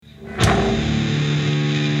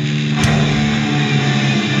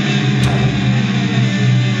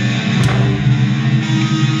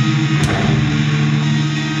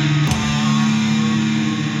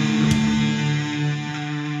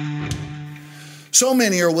So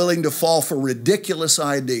many are willing to fall for ridiculous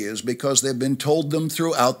ideas because they've been told them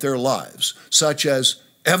throughout their lives, such as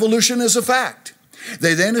evolution is a fact.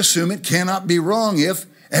 They then assume it cannot be wrong if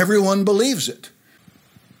everyone believes it.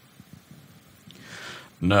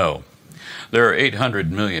 No. There are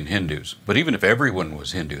 800 million Hindus, but even if everyone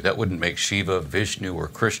was Hindu, that wouldn't make Shiva, Vishnu, or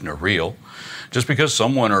Krishna real. Just because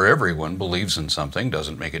someone or everyone believes in something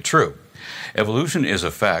doesn't make it true. Evolution is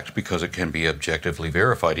a fact because it can be objectively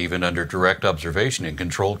verified even under direct observation in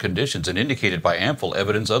controlled conditions and indicated by ample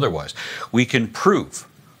evidence otherwise. We can prove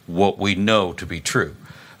what we know to be true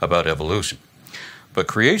about evolution. But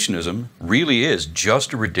creationism really is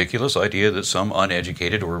just a ridiculous idea that some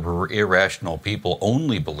uneducated or irrational people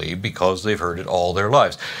only believe because they've heard it all their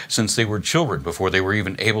lives, since they were children before they were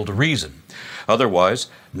even able to reason. Otherwise,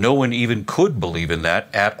 no one even could believe in that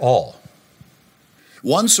at all.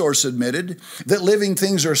 One source admitted that living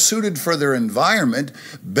things are suited for their environment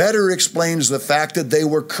better explains the fact that they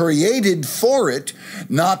were created for it,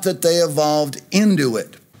 not that they evolved into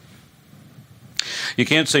it. You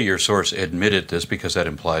can't say your source admitted this because that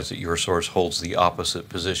implies that your source holds the opposite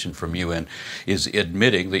position from you and is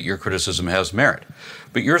admitting that your criticism has merit.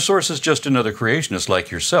 But your source is just another creationist like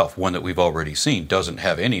yourself, one that we've already seen, doesn't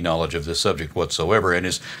have any knowledge of this subject whatsoever, and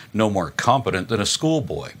is no more competent than a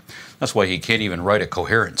schoolboy. That's why he can't even write a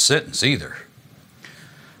coherent sentence either.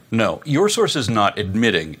 No, your source is not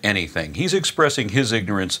admitting anything. He's expressing his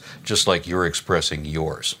ignorance just like you're expressing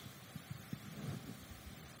yours.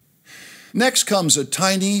 Next comes a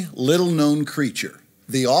tiny, little-known creature,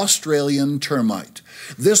 the Australian termite.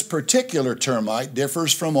 This particular termite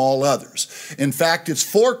differs from all others. In fact, it's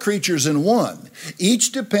 4 creatures in one.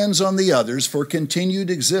 Each depends on the others for continued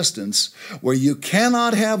existence, where you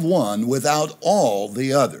cannot have one without all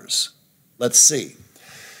the others. Let's see.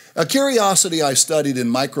 A curiosity I studied in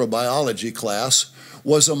microbiology class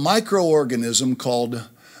was a microorganism called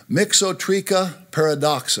Mixotricha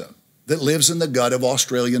paradoxa that lives in the gut of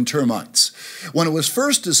Australian termites. When it was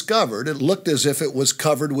first discovered, it looked as if it was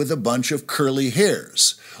covered with a bunch of curly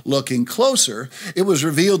hairs. Looking closer, it was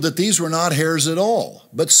revealed that these were not hairs at all,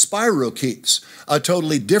 but spirochetes, a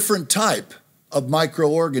totally different type of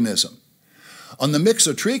microorganism. On the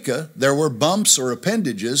Mixotricha, there were bumps or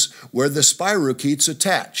appendages where the spirochetes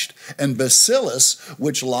attached, and bacillus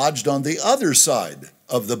which lodged on the other side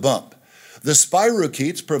of the bump. The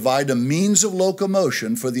spirochetes provide a means of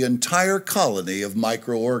locomotion for the entire colony of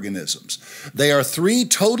microorganisms. They are 3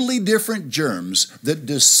 totally different germs that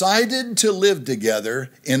decided to live together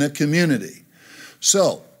in a community.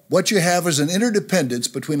 So, what you have is an interdependence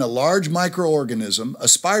between a large microorganism, a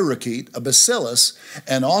spirochete, a bacillus,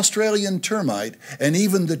 an Australian termite, and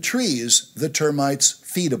even the trees the termites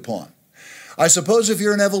feed upon. I suppose if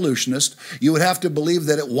you're an evolutionist, you would have to believe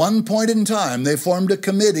that at one point in time they formed a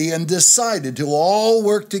committee and decided to all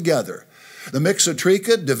work together. The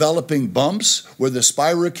Mixotricha developing bumps where the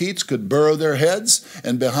spirochetes could burrow their heads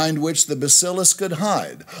and behind which the bacillus could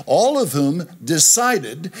hide, all of whom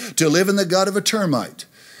decided to live in the gut of a termite.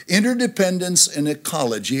 Interdependence and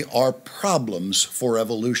ecology are problems for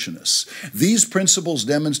evolutionists. These principles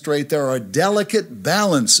demonstrate there are delicate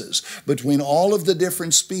balances between all of the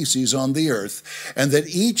different species on the earth, and that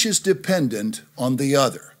each is dependent on the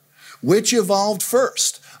other. Which evolved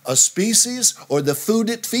first, a species or the food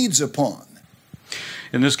it feeds upon?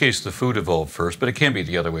 In this case, the food evolved first, but it can be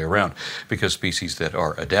the other way around, because species that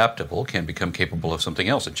are adaptable can become capable of something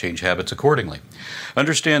else and change habits accordingly.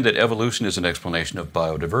 Understand that evolution is an explanation of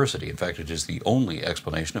biodiversity. In fact, it is the only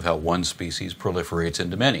explanation of how one species proliferates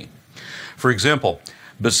into many. For example,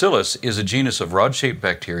 Bacillus is a genus of rod-shaped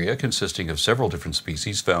bacteria consisting of several different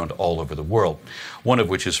species found all over the world, one of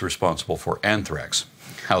which is responsible for anthrax.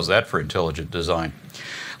 How's that for intelligent design?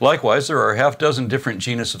 Likewise, there are 6 different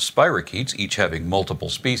genus of spirochetes, each having multiple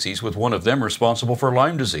species, with one of them responsible for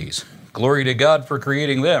Lyme disease. Glory to God for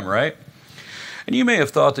creating them, right? And you may have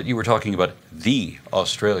thought that you were talking about the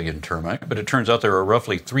Australian termite, but it turns out there are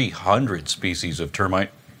roughly 300 species of termite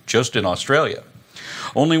just in Australia.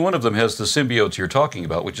 Only one of them has the symbiotes you're talking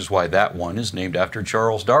about, which is why that one is named after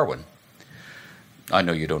Charles Darwin. I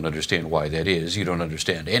know you don't understand why that is. You don't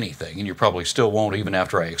understand anything, and you probably still won't even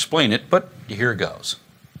after I explain it, but here goes.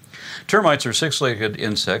 Termites are 6-legged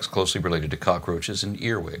insects closely related to cockroaches and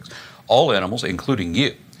earwigs. All animals, including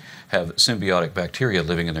you, have symbiotic bacteria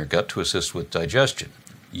living in their gut to assist with digestion.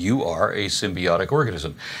 You are a symbiotic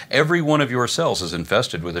organism. Every one of your cells is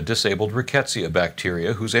infested with a disabled rickettsia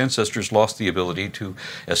bacteria whose ancestors lost the ability to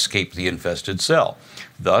escape the infested cell.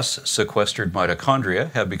 Thus, sequestered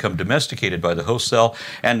mitochondria have become domesticated by the host cell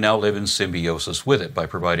and now live in symbiosis with it by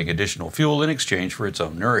providing additional fuel in exchange for its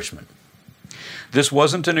own nourishment. This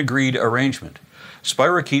wasn't an agreed arrangement.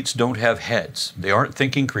 Spirochetes don't have heads. They aren't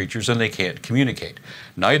thinking creatures and they can't communicate.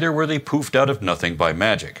 Neither were they poofed out of nothing by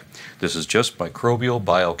magic. This is just microbial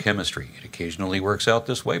biochemistry. It occasionally works out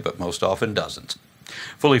this way, but most often doesn't.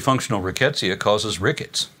 Fully functional rickettsia causes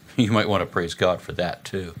rickets. You might want to praise God for that,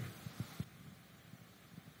 too.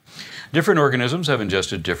 Different organisms have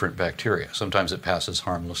ingested different bacteria. Sometimes it passes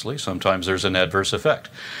harmlessly, sometimes there's an adverse effect.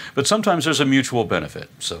 But sometimes there's a mutual benefit.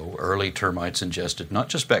 So early termites ingested not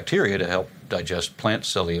just bacteria to help digest plant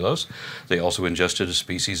cellulose, they also ingested a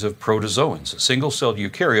species of protozoans, single-celled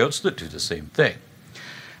eukaryotes that do the same thing.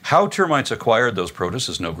 How termites acquired those protists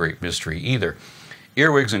is no great mystery either.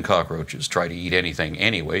 Earwigs and cockroaches try to eat anything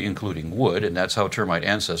anyway, including wood, and that's how termite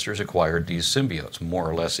ancestors acquired these symbiotes, more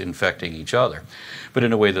or less infecting each other, but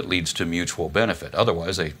in a way that leads to mutual benefit.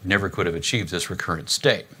 Otherwise, they never could have achieved this recurrent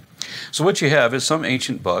state. So what you have is some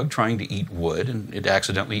ancient bug trying to eat wood, and it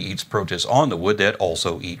accidentally eats protists on the wood that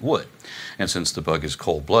also eat wood. And since the bug is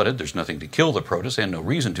cold-blooded, there's nothing to kill the protist and no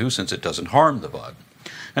reason to, since it doesn't harm the bug.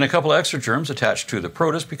 And a couple of extra germs attached to the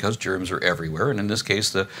protist because germs are everywhere, and in this case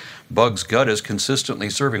the bug's gut is consistently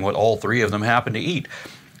serving what all three of them happen to eat.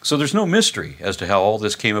 So there's no mystery as to how all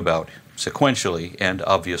this came about sequentially and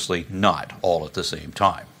obviously not all at the same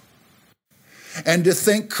time. And to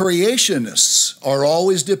think creationists are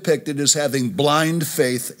always depicted as having blind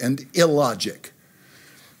faith and illogic.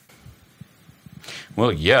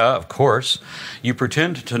 Well, yeah, of course. You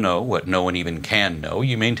pretend to know what no one even can know.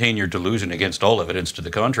 You maintain your delusion against all evidence to the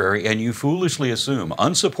contrary, and you foolishly assume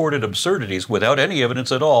unsupported absurdities without any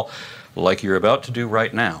evidence at all, like you're about to do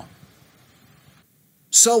right now.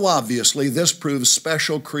 So obviously, this proves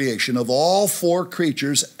special creation of all four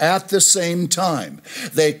creatures at the same time.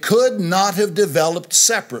 They could not have developed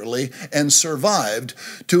separately and survived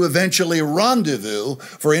to eventually rendezvous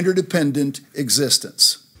for interdependent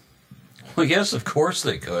existence. Well, yes, of course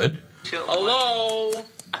they could. Hello?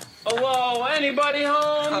 Hello? Anybody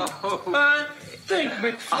home? Think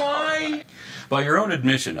McFly? By your own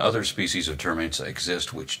admission, other species of termites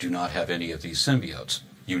exist which do not have any of these symbiotes.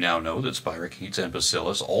 You now know that spirochetes and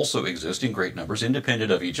bacillus also exist in great numbers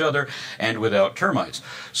independent of each other and without termites.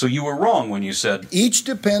 So you were wrong when you said, each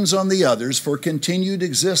depends on the others for continued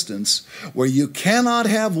existence, where you cannot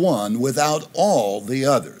have one without all the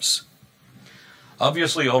others.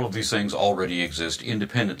 Obviously, all of these things already exist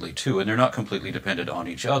independently, too, and they're not completely dependent on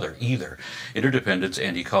each other, either. Interdependence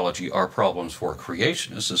and ecology are problems for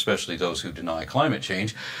creationists, especially those who deny climate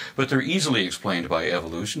change, but they're easily explained by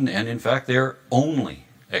evolution, and in fact, they're only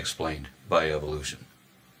explained by evolution.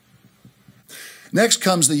 Next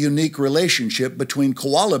comes the unique relationship between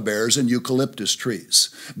koala bears and eucalyptus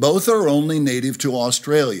trees. Both are only native to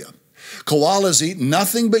Australia. Koalas eat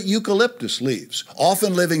nothing but eucalyptus leaves,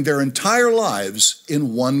 often living their entire lives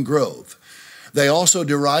in one grove. They also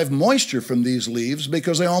derive moisture from these leaves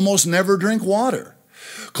because they almost never drink water.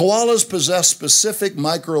 Koalas possess specific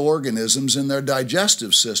microorganisms in their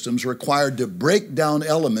digestive systems required to break down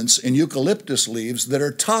elements in eucalyptus leaves that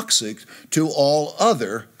are toxic to all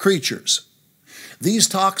other creatures. These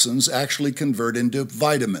toxins actually convert into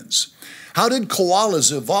vitamins. How did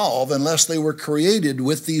koalas evolve unless they were created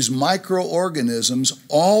with these microorganisms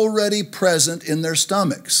already present in their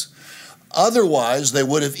stomachs? Otherwise, they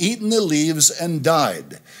would have eaten the leaves and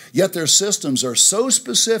died. Yet their systems are so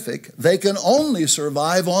specific, they can only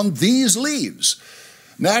survive on these leaves.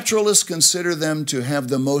 Naturalists consider them to have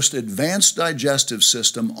the most advanced digestive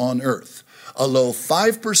system on Earth. A low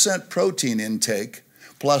 5% protein intake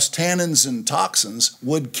plus tannins and toxins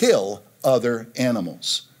would kill other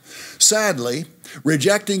animals. Sadly,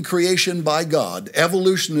 rejecting creation by God,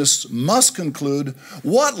 evolutionists must conclude,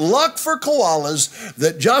 what luck for koalas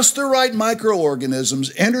that just the right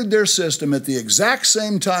microorganisms entered their system at the exact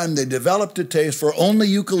same time they developed a taste for only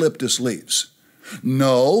eucalyptus leaves.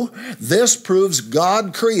 No, this proves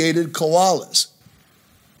God created koalas.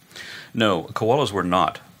 No, koalas were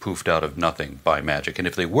not poofed out of nothing by magic, and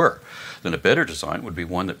if they were, then a better design would be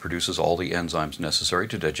one that produces all the enzymes necessary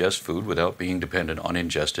to digest food without being dependent on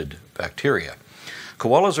ingested bacteria.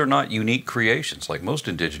 Koalas are not unique creations. Like most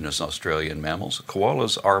indigenous Australian mammals,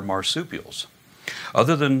 koalas are marsupials.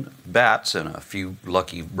 Other than bats and a few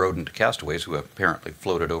lucky rodent castaways who have apparently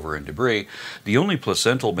floated over in debris, the only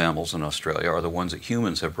placental mammals in Australia are the ones that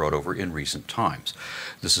humans have brought over in recent times.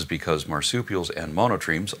 This is because marsupials and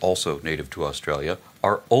monotremes, also native to Australia,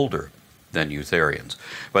 are older than eutherians.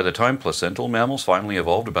 By the time placental mammals finally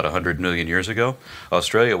evolved about 100 million years ago,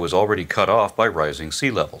 Australia was already cut off by rising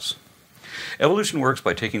sea levels. Evolution works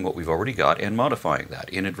by taking what we've already got and modifying that,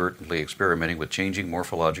 inadvertently experimenting with changing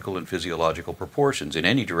morphological and physiological proportions in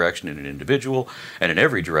any direction in an individual and in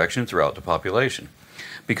every direction throughout the population.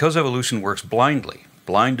 Because evolution works blindly,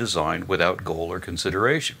 blind design without goal or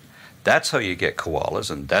consideration. That's how you get koalas,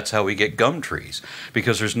 and that's how we get gum trees,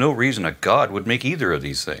 because there's no reason a god would make either of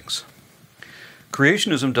these things.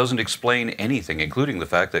 Creationism doesn't explain anything, including the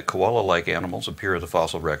fact that koala-like animals appear in the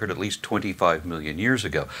fossil record at least 25 million years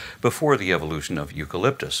ago, before the evolution of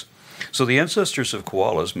eucalyptus. So the ancestors of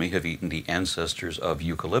koalas may have eaten the ancestors of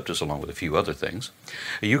eucalyptus along with a few other things.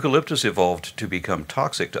 Eucalyptus evolved to become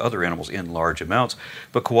toxic to other animals in large amounts,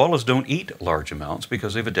 but koalas don't eat large amounts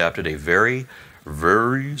because they've adapted a very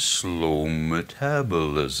slow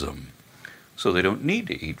metabolism. So they don't need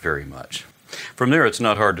to eat very much. From there, it's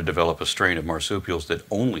not hard to develop a strain of marsupials that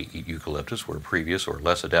only eat eucalyptus, where previous or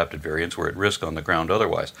less adapted variants were at risk on the ground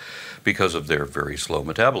otherwise, because of their very slow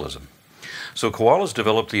metabolism. So koalas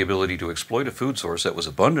developed the ability to exploit a food source that was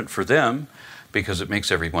abundant for them because it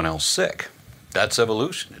makes everyone else sick. That's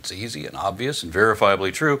evolution. It's easy and obvious and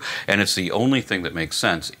verifiably true, and it's the only thing that makes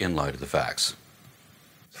sense in light of the facts.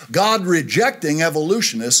 God-rejecting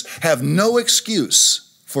evolutionists have no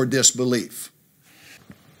excuse for disbelief.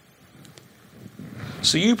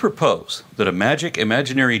 So you propose that a magic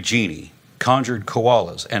imaginary genie conjured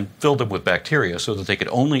koalas and filled them with bacteria so that they could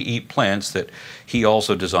only eat plants that he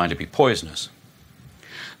also designed to be poisonous.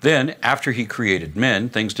 Then, after he created men,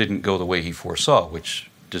 things didn't go the way he foresaw, which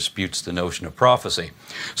disputes the notion of prophecy.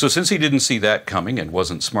 So since he didn't see that coming and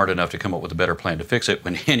wasn't smart enough to come up with a better plan to fix it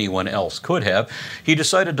when anyone else could have, he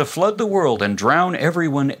decided to flood the world and drown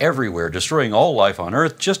everyone everywhere, destroying all life on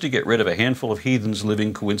Earth just to get rid of a handful of heathens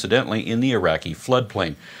living coincidentally in the Iraqi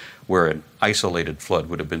floodplain, where an isolated flood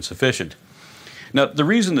would have been sufficient. Now, the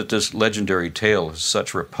reason that this legendary tale is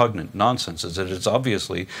such repugnant nonsense is that it's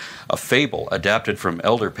obviously a fable adapted from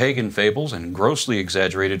elder pagan fables and grossly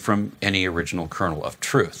exaggerated from any original kernel of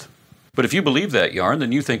truth. But if you believe that yarn,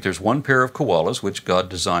 then you think there's one pair of koalas which God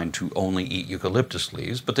designed to only eat eucalyptus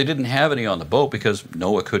leaves, but they didn't have any on the boat because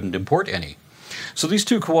Noah couldn't import any. So these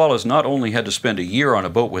two koalas not only had to spend a year on a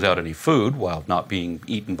boat without any food, while not being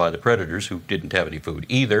eaten by the predators who didn't have any food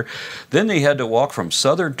either, then they had to walk from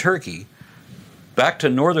southern Turkey back to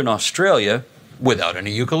northern Australia without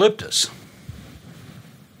any eucalyptus.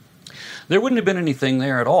 There wouldn't have been anything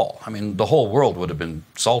there at all. I mean, the whole world would have been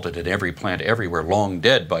salted and every plant everywhere long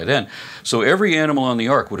dead by then. So every animal on the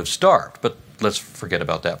ark would have starved, but let's forget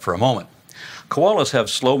about that for a moment. Koalas have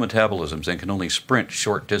slow metabolisms and can only sprint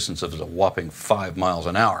short distances of a whopping 5 miles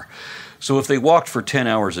an hour. So if they walked for 10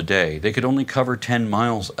 hours a day, they could only cover 10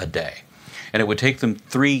 miles a day. And it would take them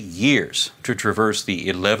 3 years to traverse the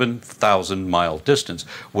 11,000-mile distance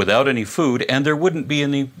without any food, and there wouldn't be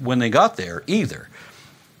any when they got there either.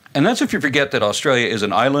 And that's if you forget that Australia is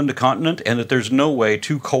an island continent and that there's no way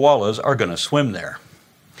 2 koalas are going to swim there.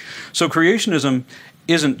 So creationism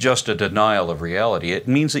isn't just a denial of reality. It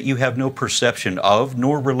means that you have no perception of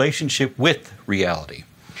nor relationship with reality.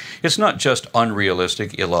 It's not just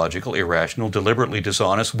unrealistic, illogical, irrational, deliberately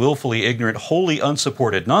dishonest, willfully ignorant, wholly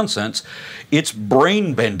unsupported nonsense. It's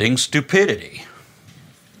brain-bending stupidity.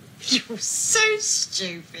 You're so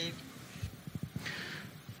stupid.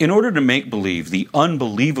 In order to make believe the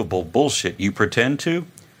unbelievable bullshit you pretend to,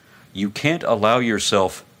 you can't allow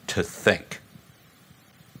yourself to think.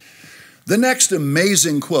 The next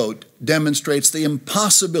amazing quote demonstrates the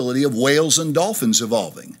impossibility of whales and dolphins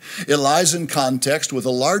evolving. It lies in context with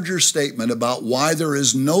a larger statement about why there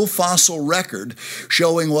is no fossil record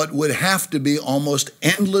showing what would have to be almost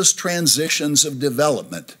endless transitions of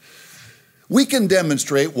development. We can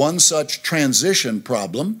demonstrate one such transition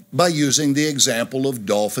problem by using the example of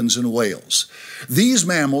dolphins and whales. These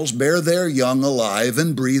mammals bear their young alive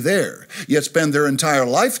and breathe air, yet spend their entire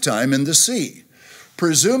lifetime in the sea.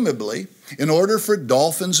 Presumably, in order for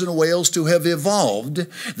dolphins and whales to have evolved,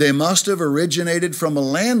 they must have originated from a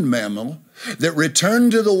land mammal that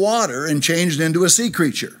returned to the water and changed into a sea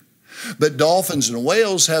creature. But dolphins and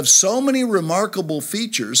whales have so many remarkable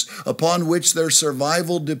features upon which their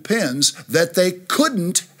survival depends that they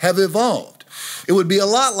couldn't have evolved. It would be a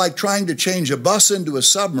lot like trying to change a bus into a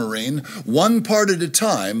submarine, one part at a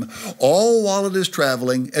time, all while it is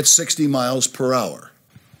traveling at 60 miles per hour.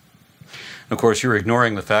 Of course, you're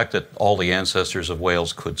ignoring the fact that all the ancestors of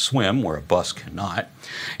whales could swim, where a bus cannot,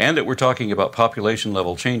 and that we're talking about population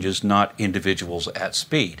level changes, not individuals at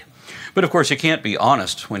speed. But of course, you can't be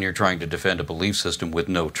honest when you're trying to defend a belief system with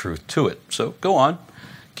no truth to it. So go on,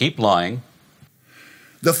 keep lying.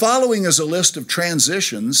 The following is a list of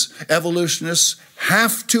transitions evolutionists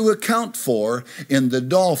have to account for in the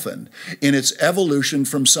dolphin in its evolution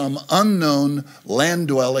from some unknown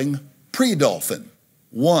land-dwelling pre-dolphin.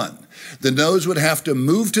 1. The nose would have to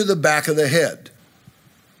move to the back of the head.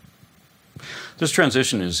 This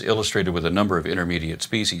transition is illustrated with a number of intermediate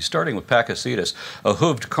species, starting with Pakicetus, a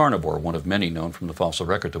hooved carnivore, one of many known from the fossil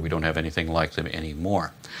record, though we don't have anything like them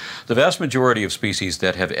anymore. The vast majority of species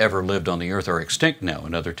that have ever lived on the earth are extinct now,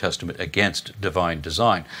 another testament against divine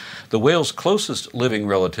design. The whale's closest living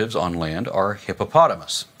relatives on land are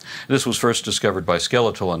hippopotamus. This was first discovered by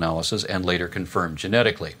skeletal analysis and later confirmed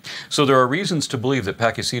genetically. So there are reasons to believe that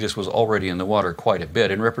Pakicetus was already in the water quite a bit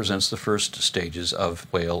and represents the first stages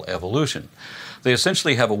of whale evolution. They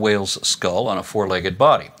essentially have a whale's skull on a four-legged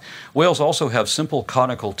body. Whales also have simple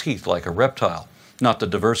conical teeth like a reptile, not the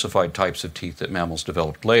diversified types of teeth that mammals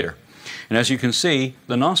developed later. And as you can see,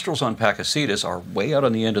 the nostrils on Pakicetus are way out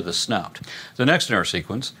on the end of the snout. The next in our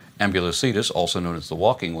sequence, Ambulocetus, also known as the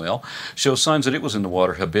walking whale, shows signs that it was in the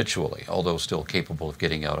water habitually, although still capable of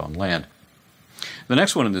getting out on land. The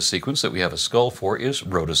next one in this sequence that we have a skull for is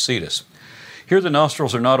Rhodocetus. Here the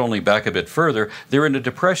nostrils are not only back a bit further, they're in a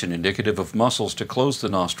depression indicative of muscles to close the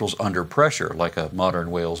nostrils under pressure, like a modern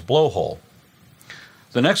whale's blowhole.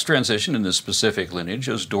 The next transition in this specific lineage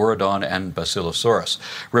is Dorodon and Basilosaurus,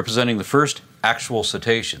 representing the first actual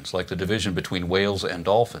cetaceans, like the division between whales and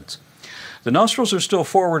dolphins. The nostrils are still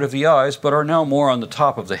forward of the eyes, but are now more on the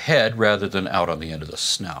top of the head rather than out on the end of the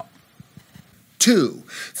snout. 2.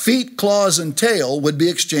 Feet, claws, and tail would be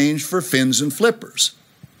exchanged for fins and flippers.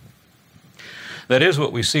 That is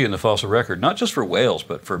what we see in the fossil record, not just for whales,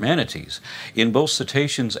 but for manatees. In both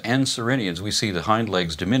cetaceans and sirenians, we see the hind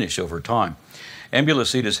legs diminish over time.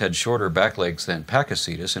 Ambulocetus had shorter back legs than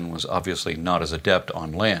Pakicetus and was obviously not as adept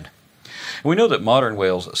on land. We know that modern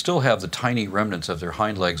whales still have the tiny remnants of their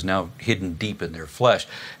hind legs now hidden deep in their flesh,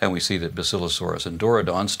 and we see that Basilosaurus and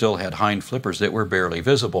Dorodon still had hind flippers that were barely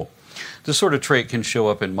visible. This sort of trait can show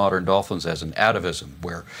up in modern dolphins as an atavism,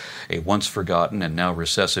 where a once forgotten and now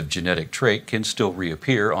recessive genetic trait can still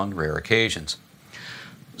reappear on rare occasions.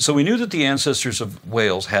 So we knew that the ancestors of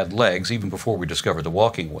whales had legs even before we discovered the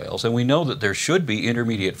walking whales, and we know that there should be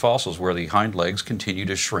intermediate fossils where the hind legs continue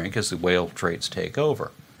to shrink as the whale traits take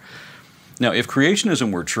over. Now, if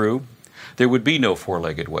creationism were true, there would be no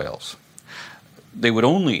four-legged whales. They would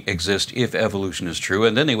only exist if evolution is true,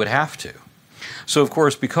 and then they would have to. So, of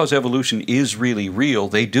course, because evolution is really real,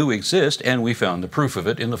 they do exist, and we found the proof of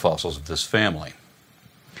it in the fossils of this family.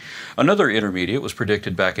 Another intermediate was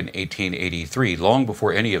predicted back in 1883, long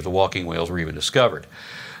before any of the walking whales were even discovered.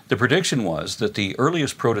 The prediction was that the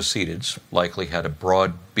earliest protocetids likely had a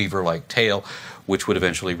broad beaver-like tail, which would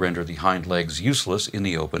eventually render the hind legs useless in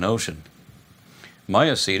the open ocean.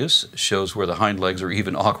 Myocetus shows where the hind legs are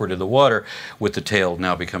even awkward in the water, with the tail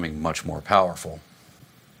now becoming much more powerful.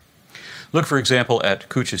 Look, for example, at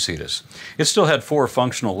Cuchicetus. It still had 4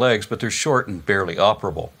 functional legs, but they're short and barely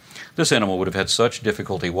operable. This animal would have had such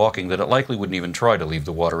difficulty walking that it likely wouldn't even try to leave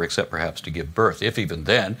the water except perhaps to give birth, if even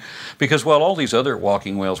then, because while all these other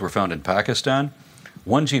walking whales were found in Pakistan,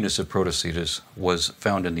 one genus of Protocetus was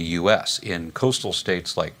found in the U.S., in coastal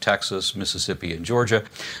states like Texas, Mississippi, and Georgia.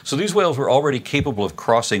 So these whales were already capable of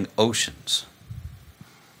crossing oceans.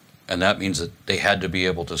 And that means that they had to be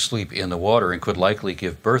able to sleep in the water and could likely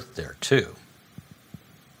give birth there, too.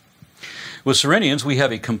 With sirenians, we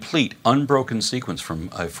have a complete, unbroken sequence from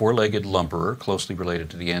a four-legged lumberer, closely related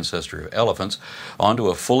to the ancestor of elephants, onto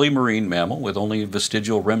a fully marine mammal with only a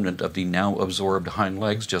vestigial remnant of the now absorbed hind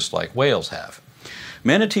legs, just like whales have.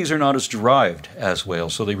 Manatees are not as derived as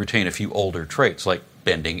whales, so they retain a few older traits, like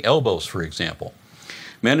bending elbows, for example.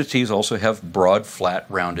 Manatees also have broad, flat,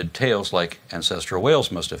 rounded tails like ancestral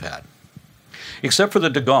whales must have had. Except for the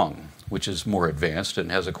dugong, which is more advanced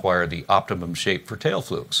and has acquired the optimum shape for tail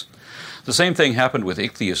flukes. The same thing happened with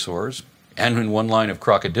ichthyosaurs and in one line of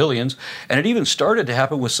crocodilians, and it even started to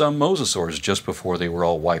happen with some mosasaurs just before they were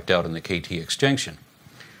all wiped out in the KT extinction.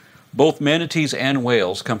 Both manatees and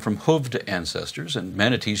whales come from hooved ancestors, and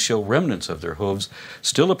manatees show remnants of their hooves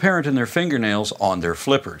still apparent in their fingernails on their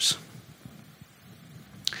flippers.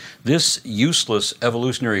 This useless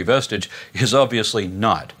evolutionary vestige is obviously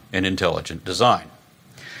not an intelligent design.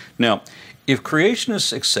 Now, if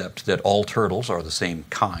creationists accept that all turtles are the same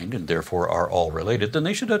kind and therefore are all related, then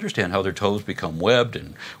they should understand how their toes become webbed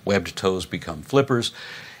and webbed toes become flippers.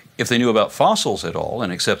 If they knew about fossils at all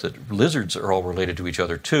and accept that lizards are all related to each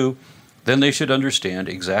other too, then they should understand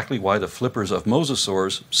exactly why the flippers of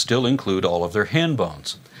mosasaurs still include all of their hand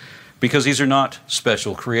bones. Because these are not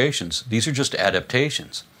special creations, these are just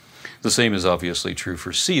adaptations. The same is obviously true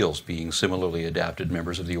for seals, being similarly adapted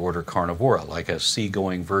members of the order Carnivora, like a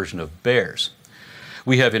sea-going version of bears.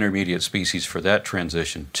 We have intermediate species for that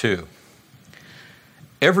transition too.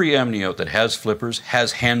 Every amniote that has flippers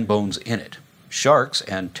has hand bones in it. Sharks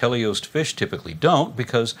and teleost fish typically don't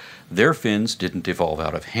because their fins didn't evolve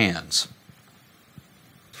out of hands.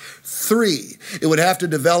 3, it would have to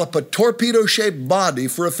develop a torpedo-shaped body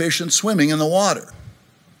for efficient swimming in the water.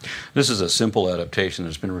 This is a simple adaptation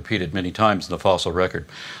that's been repeated many times in the fossil record.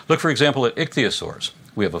 Look, for example, at ichthyosaurs.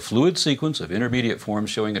 We have a fluid sequence of intermediate forms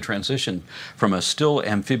showing a transition from a still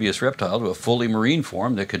amphibious reptile to a fully marine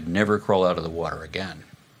form that could never crawl out of the water again.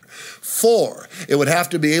 4, it would have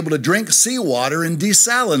to be able to drink seawater and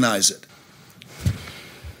desalinize it.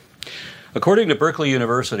 According to Berkeley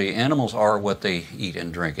University, animals are what they eat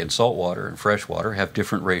and drink, and saltwater and freshwater have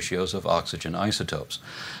different ratios of oxygen isotopes.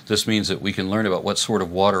 This means that we can learn about what sort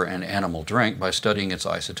of water an animal drank by studying its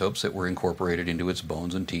isotopes that were incorporated into its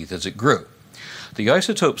bones and teeth as it grew. The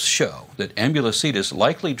isotopes show that Ambulocetus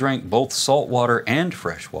likely drank both saltwater and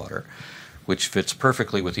freshwater, which fits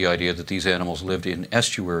perfectly with the idea that these animals lived in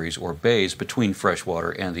estuaries or bays between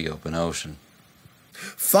freshwater and the open ocean.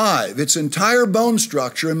 5, its entire bone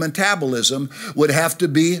structure and metabolism would have to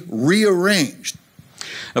be rearranged.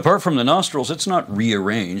 Apart from the nostrils, it's not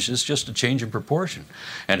rearranged, it's just a change in proportion.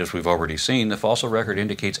 And as we've already seen, the fossil record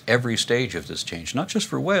indicates every stage of this change, not just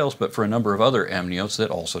for whales, but for a number of other amniotes that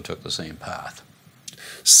also took the same path.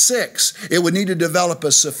 6, it would need to develop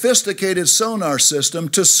a sophisticated sonar system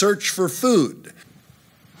to search for food.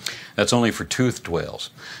 That's only for toothed whales.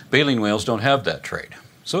 Baleen whales don't have that trait,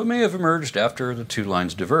 so it may have emerged after the two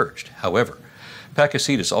lines diverged. However,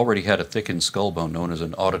 Pakicetus already had a thickened skull bone known as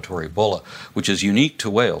an auditory bulla, which is unique to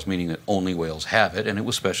whales, meaning that only whales have it, and it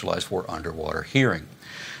was specialized for underwater hearing.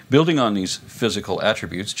 Building on these physical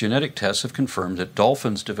attributes, genetic tests have confirmed that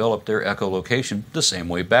dolphins developed their echolocation the same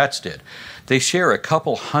way bats did. They share a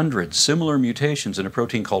couple hundred similar mutations in a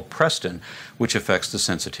protein called prestin, which affects the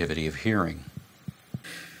sensitivity of hearing.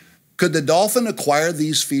 Could the dolphin acquire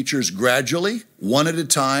these features gradually, one at a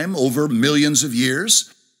time, over millions of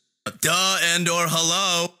years? Duh and or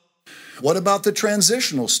hello. What about the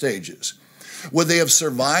transitional stages? Would they have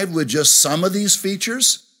survived with just some of these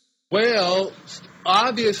features? Well,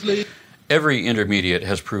 obviously. Every intermediate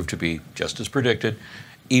has proved to be, just as predicted,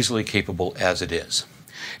 easily capable as it is.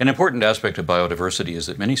 An important aspect of biodiversity is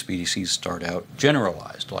that many species start out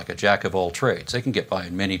generalized, like a jack of all trades. They can get by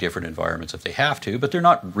in many different environments if they have to, but they're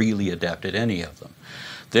not really adept at any of them.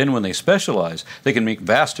 Then when they specialize, they can make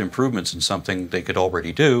vast improvements in something they could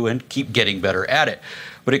already do and keep getting better at it.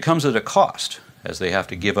 But it comes at a cost, as they have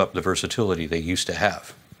to give up the versatility they used to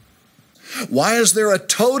have. Why is there a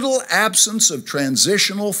total absence of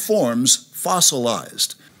transitional forms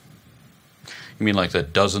fossilized? You mean like the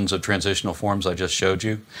dozens of transitional forms I just showed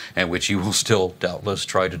you, and which you will still doubtless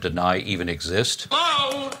try to deny even exist?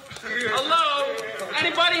 Hello? Hello?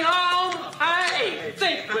 Anybody home? Hey,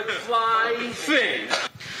 think with fly. Think.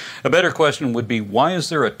 A better question would be, why is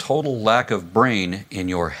there a total lack of brain in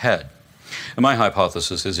your head? And my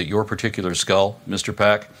hypothesis is that your particular skull, Mr.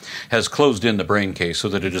 Pack, has closed in the brain case so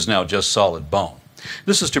that it is now just solid bone.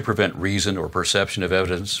 This is to prevent reason or perception of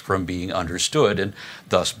evidence from being understood, and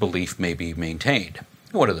thus belief may be maintained.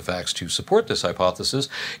 One of the facts to support this hypothesis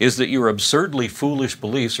is that your absurdly foolish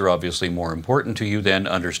beliefs are obviously more important to you than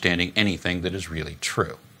understanding anything that is really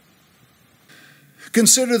true.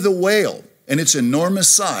 Consider the whale and its enormous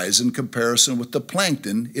size in comparison with the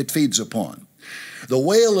plankton it feeds upon. The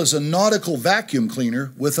whale is a nautical vacuum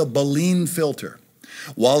cleaner with a baleen filter.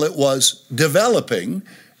 While it was developing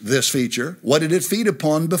this feature, what did it feed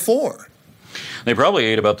upon before? They probably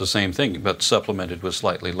ate about the same thing, but supplemented with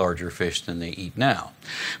slightly larger fish than they eat now.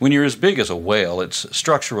 When you're as big as a whale, it's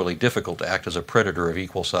structurally difficult to act as a predator of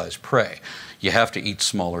equal-sized prey. You have to eat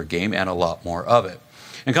smaller game and a lot more of it.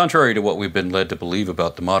 And contrary to what we've been led to believe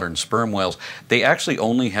about the modern sperm whales, they actually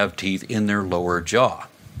only have teeth in their lower jaw.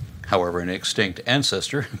 However, an extinct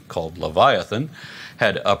ancestor, called Leviathan,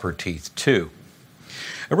 had upper teeth too.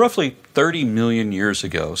 Roughly 30 million years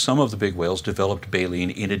ago, some of the big whales developed baleen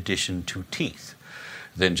in addition to teeth.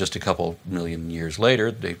 Then just a couple million years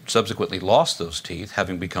later, they subsequently lost those teeth,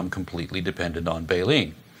 having become completely dependent on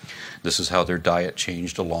baleen. This is how their diet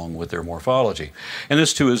changed along with their morphology. And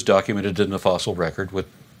this too is documented in the fossil record with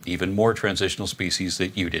even more transitional species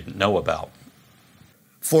that you didn't know about.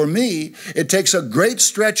 For me, it takes a great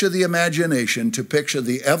stretch of the imagination to picture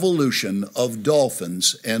the evolution of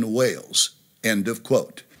dolphins and whales. End of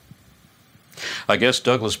quote. I guess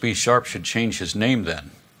Douglas B. Sharp should change his name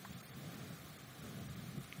then.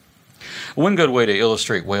 One good way to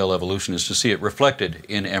illustrate whale evolution is to see it reflected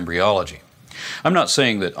in embryology. I'm not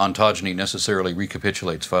saying that ontogeny necessarily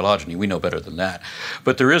recapitulates phylogeny, we know better than that,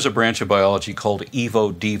 but there is a branch of biology called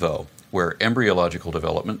evo-devo, where embryological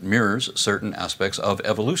development mirrors certain aspects of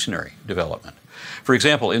evolutionary development. For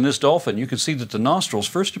example, in this dolphin, you can see that the nostrils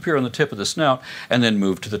first appear on the tip of the snout and then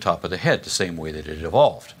move to the top of the head, the same way that it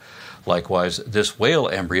evolved. Likewise, this whale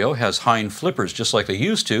embryo has hind flippers just like they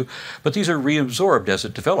used to, but these are reabsorbed as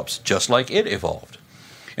it develops, just like it evolved.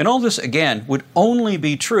 And all this, again, would only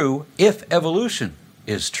be true if evolution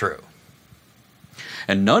is true.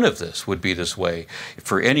 And none of this would be this way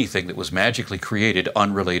for anything that was magically created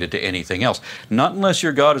unrelated to anything else. Not unless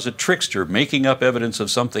your God is a trickster making up evidence of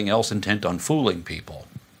something else intent on fooling people.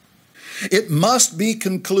 It must be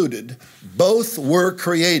concluded both were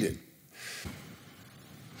created.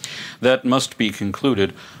 That must be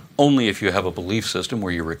concluded only if you have a belief system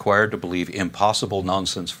where you're required to believe impossible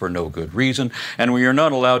nonsense for no good reason, and where you're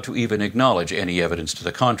not allowed to even acknowledge any evidence to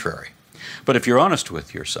the contrary. But if you're honest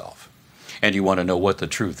with yourself, and you want to know what the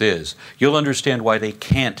truth is, you'll understand why they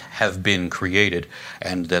can't have been created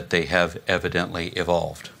and that they have evidently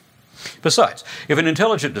evolved. Besides, if an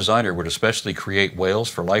intelligent designer were to specially create whales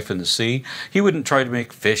for life in the sea, he wouldn't try to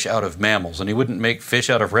make fish out of mammals, and he wouldn't make fish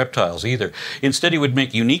out of reptiles either. Instead, he would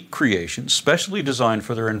make unique creations specially designed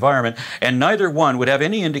for their environment, and neither one would have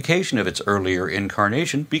any indication of its earlier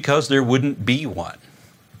incarnation because there wouldn't be one.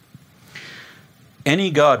 Any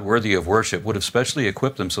god worthy of worship would have specially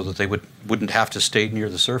equipped them so that they wouldn't have to stay near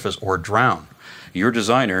the surface or drown. Your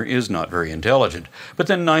designer is not very intelligent, but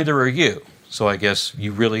then neither are you. So I guess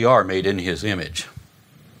you really are made in his image.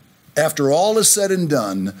 After all is said and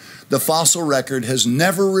done, the fossil record has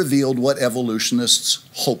never revealed what evolutionists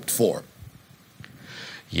hoped for.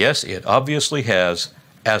 Yes, it obviously has,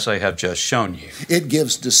 as I have just shown you. It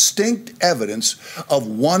gives distinct evidence of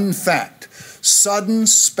one fact: sudden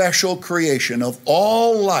special creation of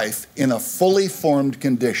all life in a fully formed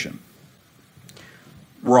condition.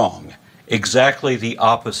 Wrong. Exactly the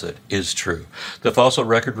opposite is true. The fossil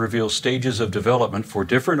record reveals stages of development for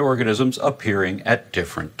different organisms appearing at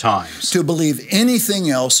different times. To believe anything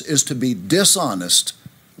else is to be dishonest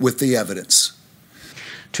with the evidence.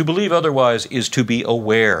 To believe otherwise is to be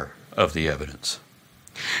aware of the evidence.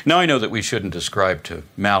 Now I know that we shouldn't ascribe to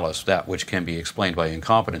malice that which can be explained by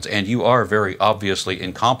incompetence, and you are very obviously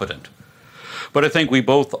incompetent. But I think we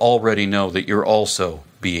both already know that you're also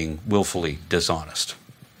being willfully dishonest.